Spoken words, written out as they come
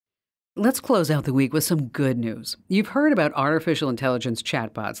Let's close out the week with some good news. You've heard about artificial intelligence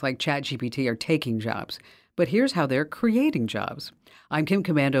chatbots like ChatGPT are taking jobs, but here's how they're creating jobs. I'm Kim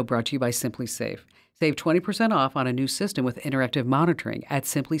Commando, brought to you by Simply Safe. Save 20% off on a new system with interactive monitoring at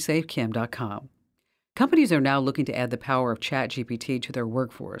simplysafekim.com. Companies are now looking to add the power of ChatGPT to their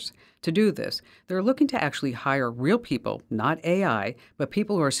workforce. To do this, they're looking to actually hire real people, not AI, but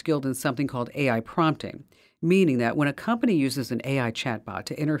people who are skilled in something called AI prompting, meaning that when a company uses an AI chatbot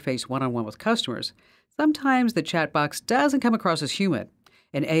to interface one-on-one with customers, sometimes the chatbot doesn't come across as human.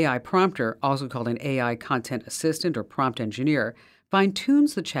 An AI prompter, also called an AI content assistant or prompt engineer,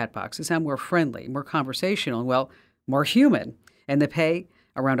 fine-tunes the chatbox to sound more friendly, more conversational, and, well, more human. And the pay?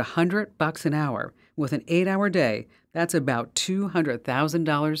 Around $100 an hour. With an 8-hour day, that's about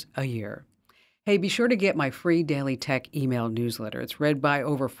 $200,000 a year. Hey, be sure to get my free daily tech email newsletter. It's read by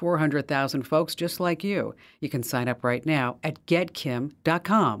over 400,000 folks just like you. You can sign up right now at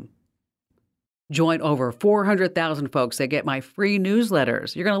getkim.com. Join over 400,000 folks that get my free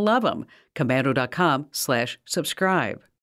newsletters. You're going to love them. Commando.com/subscribe.